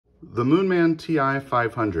The Moonman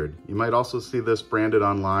Ti500. You might also see this branded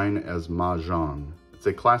online as Majohn. It's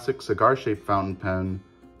a classic cigar-shaped fountain pen,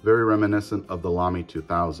 very reminiscent of the Lamy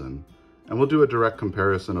 2000, and we'll do a direct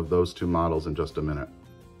comparison of those two models in just a minute.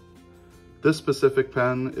 This specific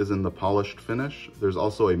pen is in the polished finish. There's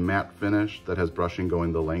also a matte finish that has brushing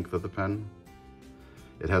going the length of the pen.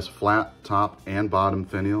 It has flat top and bottom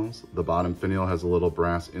finials. The bottom finial has a little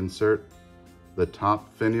brass insert. The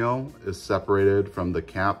top finial is separated from the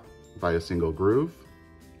cap by a single groove.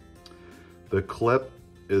 The clip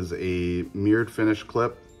is a mirrored finish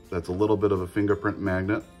clip that's a little bit of a fingerprint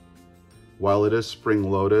magnet. While it is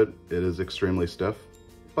spring-loaded, it is extremely stiff,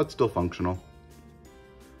 but still functional.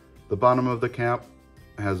 The bottom of the cap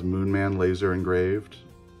has Moonman laser engraved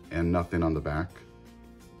and nothing on the back.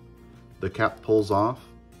 The cap pulls off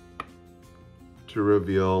to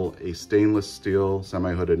reveal a stainless steel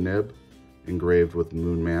semi-hooded nib engraved with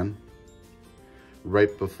Moonman.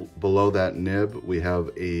 Right below that nib, we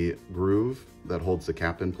have a groove that holds the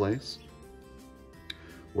cap in place.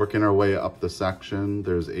 Working our way up the section,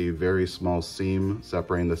 there's a very small seam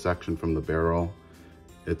separating the section from the barrel.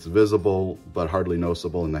 It's visible, but hardly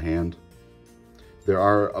noticeable in the hand. There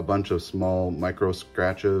are a bunch of small micro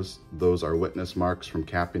scratches. Those are witness marks from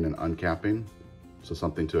capping and uncapping, so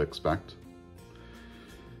something to expect.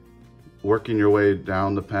 Working your way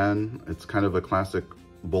down the pen, it's kind of a classic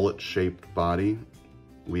bullet-shaped body.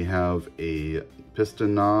 We have a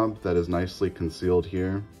piston knob that is nicely concealed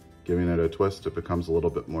here. Giving it a twist, it becomes a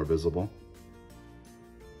little bit more visible.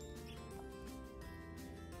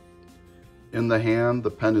 In the hand,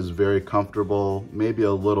 the pen is very comfortable, maybe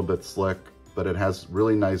a little bit slick, but it has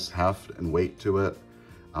really nice heft and weight to it.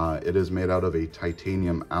 It is made out of a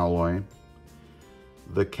titanium alloy.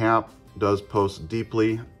 The cap does post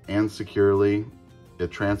deeply and securely.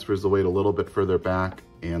 It transfers the weight a little bit further back,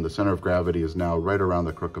 and the center of gravity is now right around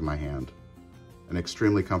the crook of my hand. An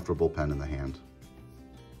extremely comfortable pen in the hand.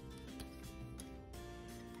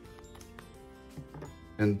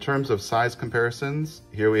 In terms of size comparisons,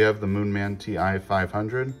 here we have the Moonman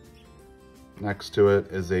Ti500. Next to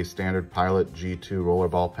it is a standard Pilot G2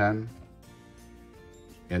 rollerball pen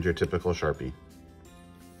and your typical Sharpie.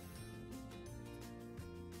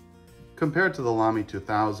 Compared to the Lamy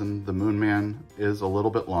 2000, the Moonman is a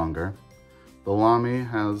little bit longer. The Lamy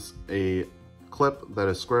has a clip that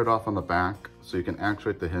is squared off on the back, so you can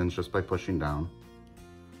actuate the hinge just by pushing down.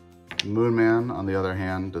 Moonman, on the other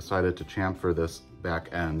hand, decided to chamfer this back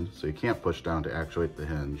end, so you can't push down to actuate the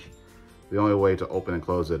hinge. The only way to open and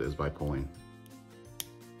close it is by pulling.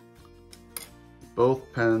 Both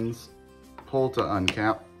pens pull to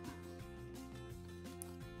uncap.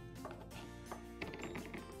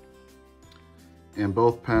 And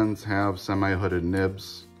both pens have semi-hooded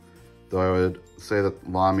nibs, though I would say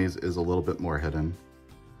that Lamy's is a little bit more hidden.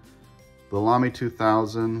 The Lamy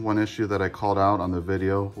 2000, one issue that I called out on the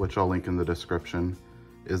video, which I'll link in the description,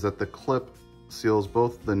 is that the clip seals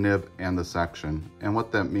both the nib and the section. And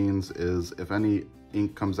what that means is if any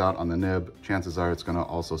ink comes out on the nib, chances are it's going to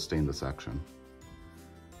also stain the section.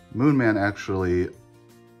 Moonman actually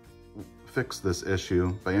fixed this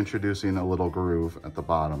issue by introducing a little groove at the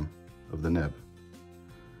bottom of the nib.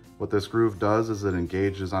 What this groove does is it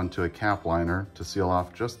engages onto a cap liner to seal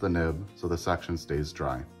off just the nib so the section stays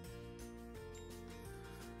dry.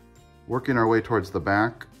 Working our way towards the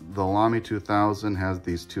back, the Lamy 2000 has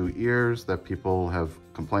these two ears that people have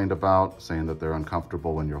complained about, saying that they're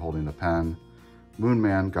uncomfortable when you're holding the pen.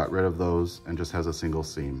 Moonman got rid of those and just has a single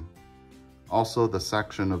seam. Also, the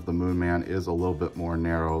section of the Moonman is a little bit more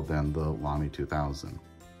narrow than the Lamy 2000.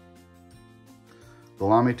 The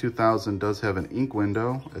Lamy 2000 does have an ink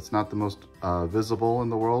window. It's not the most visible in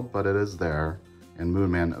the world, but it is there, and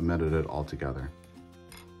Moonman omitted it altogether.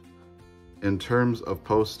 In terms of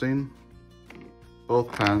posting,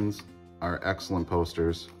 both pens are excellent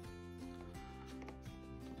posters,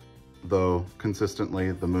 though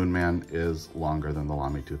consistently the Moonman is longer than the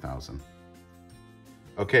Lamy 2000.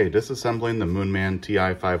 Okay, disassembling the Moonman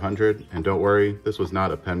Ti500, and don't worry, this was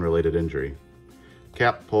not a pen-related injury.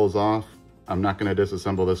 Cap pulls off. I'm not going to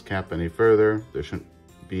disassemble this cap any further. There shouldn't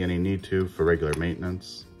be any need to for regular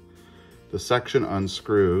maintenance. The section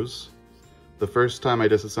unscrews. The first time I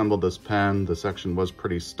disassembled this pen, the section was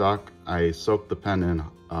pretty stuck. I soaked the pen in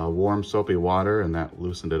warm soapy water and that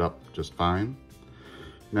loosened it up just fine.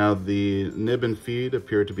 Now the nib and feed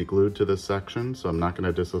appear to be glued to this section, so I'm not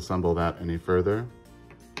going to disassemble that any further.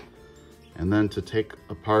 And then to take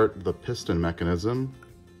apart the piston mechanism,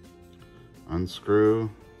 unscrew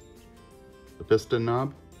the piston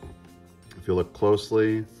knob. If you look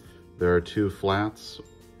closely, there are two flats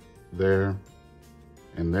there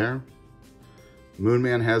and there.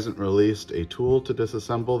 Moonman hasn't released a tool to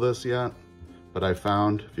disassemble this yet, but I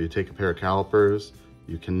found if you take a pair of calipers,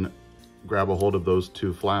 you can grab a hold of those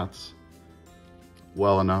two flats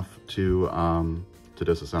well enough to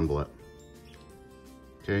disassemble it.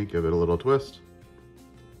 Okay, give it a little twist.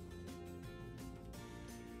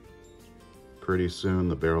 Pretty soon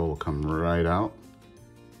the barrel will come right out.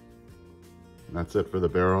 That's it for the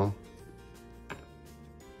barrel.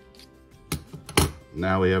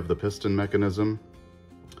 Now we have the piston mechanism.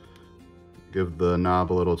 Give the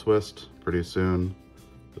knob a little twist. Pretty soon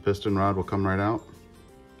the piston rod will come right out.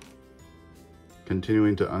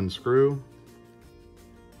 Continuing to unscrew.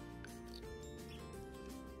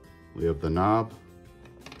 We have the knob.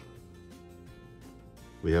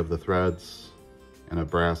 We have the threads and a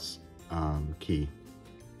brass key.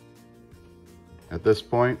 At this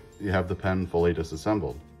point, you have the pen fully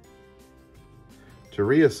disassembled. To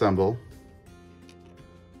reassemble,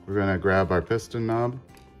 we're going to grab our piston knob.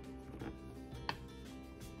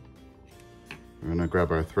 We're going to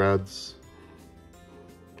grab our threads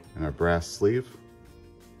and our brass sleeve.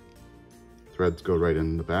 Threads go right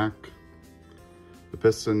in the back. The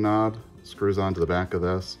piston knob screws onto the back of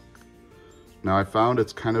this. Now I found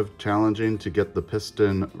it's kind of challenging to get the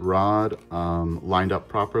piston rod lined up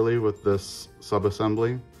properly with this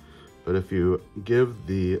subassembly, but if you give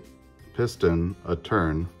the piston a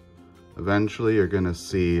turn, eventually you're going to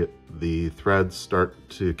see the threads start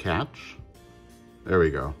to catch. There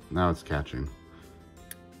we go, now it's catching.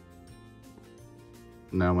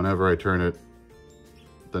 Now whenever I turn it,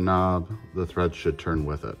 the knob, the thread should turn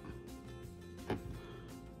with it.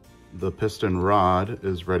 The piston rod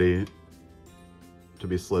is ready to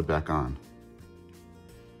be slid back on.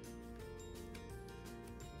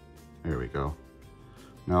 There we go.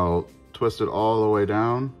 Now twist it all the way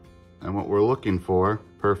down, and what we're looking for,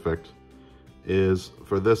 perfect, is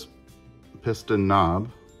for this piston knob,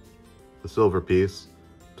 the silver piece,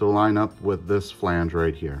 to line up with this flange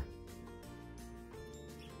right here.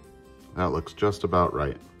 That looks just about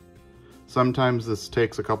right. Sometimes this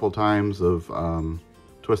takes a couple times of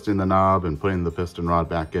twisting the knob and putting the piston rod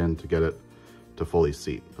back in to get it to fully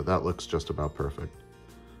seat, but that looks just about perfect.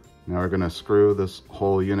 Now we're going to screw this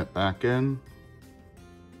whole unit back in.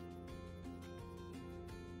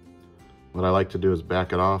 What I like to do is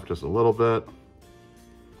back it off just a little bit.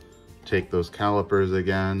 Take those calipers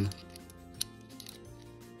again,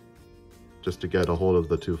 just to get a hold of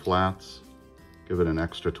the two flats. Give it an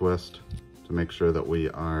extra twist to make sure that we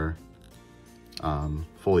are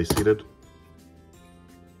fully seated.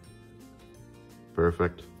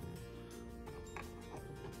 Perfect.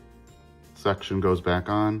 Section goes back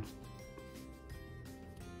on.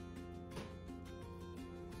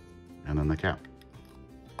 And then the cap.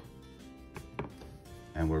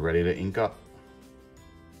 And we're ready to ink up.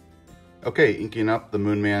 Okay, inking up the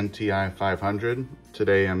Moonman Ti500.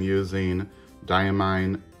 Today I'm using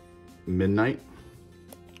Diamine Midnight.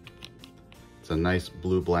 It's a nice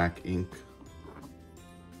blue-black ink.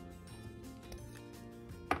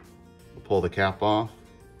 We'll pull the cap off.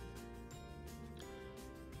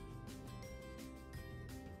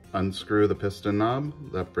 Unscrew the piston knob.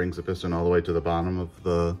 That brings the piston all the way to the bottom of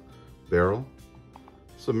the barrel.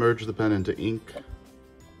 Submerge the pen into ink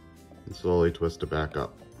and slowly twist it back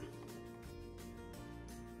up.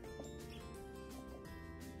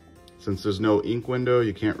 Since there's no ink window,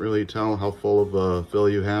 you can't really tell how full of a fill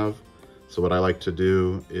you have. So what I like to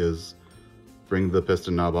do is bring the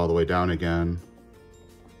piston knob all the way down again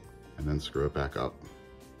and then screw it back up.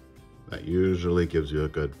 That usually gives you a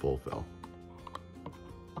good full fill.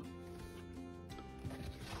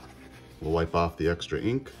 We'll wipe off the extra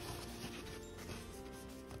ink.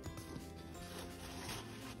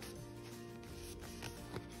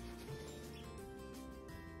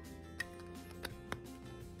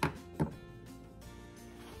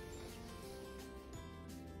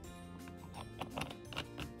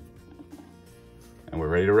 And we're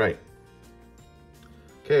ready to write.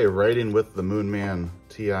 Okay, writing with the Moonman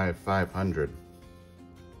Ti500.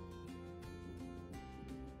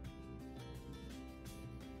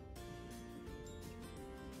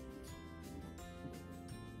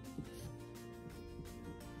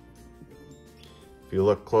 If you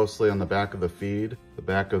look closely on the back of the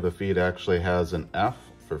feed actually has an F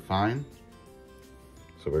for fine.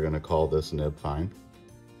 So we're going to call this nib fine.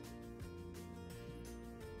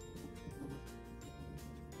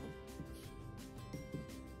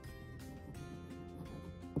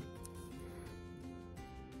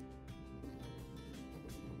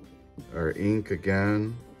 Our ink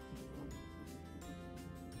again.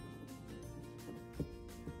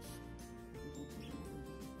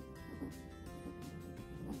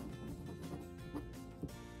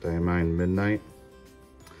 Diamine Midnight.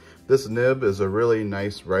 This nib is a really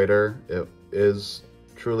nice writer. It is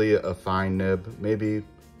truly a fine nib, maybe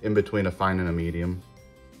in between a fine and a medium.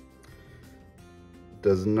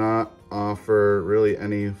 Does not offer really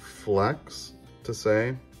any flex to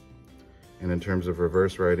say. And in terms of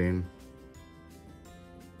reverse writing,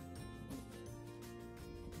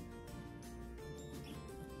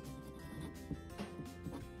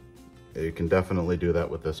 you can definitely do that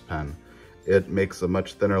with this pen. It makes a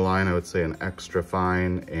much thinner line, I would say an extra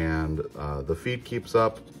fine, and the feed keeps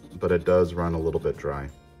up, but it does run a little bit dry.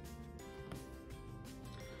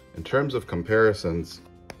 In terms of comparisons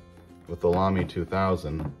with the Lamy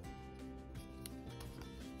 2000,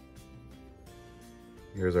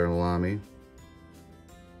 here's our Lamy.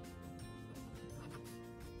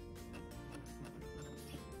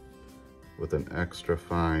 With an extra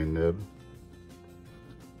fine nib.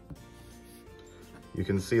 You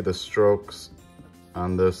can see the strokes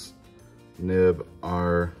on this nib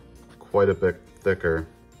are quite a bit thicker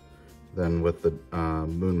than with the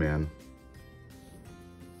Moonman.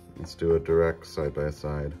 Let's do a direct side by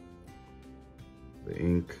side. The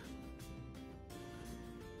ink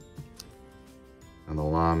on the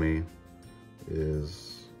Lamy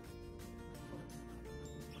is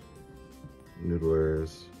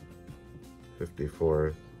Noodler's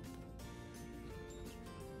 54th,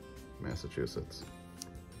 Massachusetts.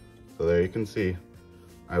 So there you can see,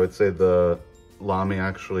 I would say the Lamy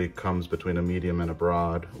actually comes between a medium and a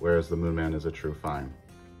broad, whereas the Moonman is a true fine.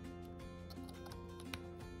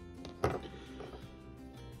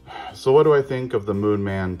 So what do I think of the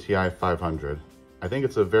Moonman Ti500? I think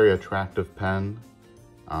it's a very attractive pen.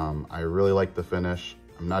 I really like the finish.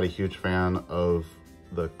 I'm not a huge fan of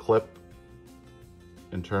the clip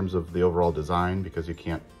in terms of the overall design because you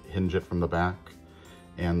can't hinge it from the back,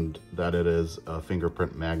 and that it is a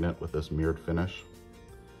fingerprint magnet with this mirrored finish.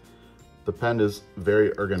 The pen is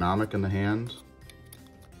very ergonomic in the hand.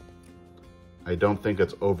 I don't think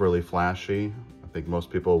it's overly flashy. I think most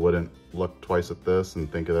people wouldn't look twice at this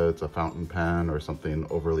and think that it's a fountain pen or something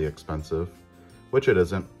overly expensive, which it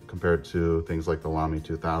isn't compared to things like the Lamy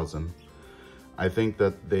 2000. I think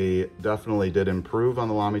that they definitely did improve on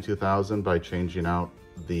the Lamy 2000 by changing out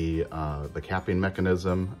the capping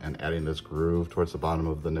mechanism and adding this groove towards the bottom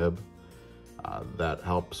of the nib. That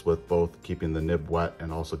helps with both keeping the nib wet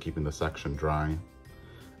and also keeping the section dry.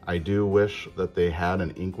 I do wish that they had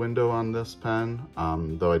an ink window on this pen,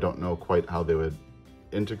 though I don't know quite how they would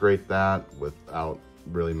integrate that without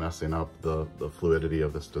really messing up the fluidity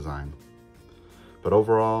of this design. But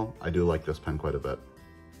overall, I do like this pen quite a bit.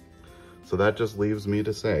 So that just leaves me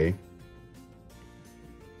to say,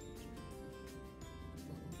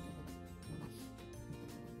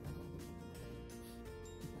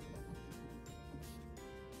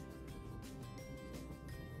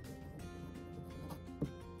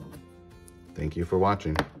 thank you for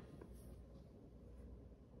watching.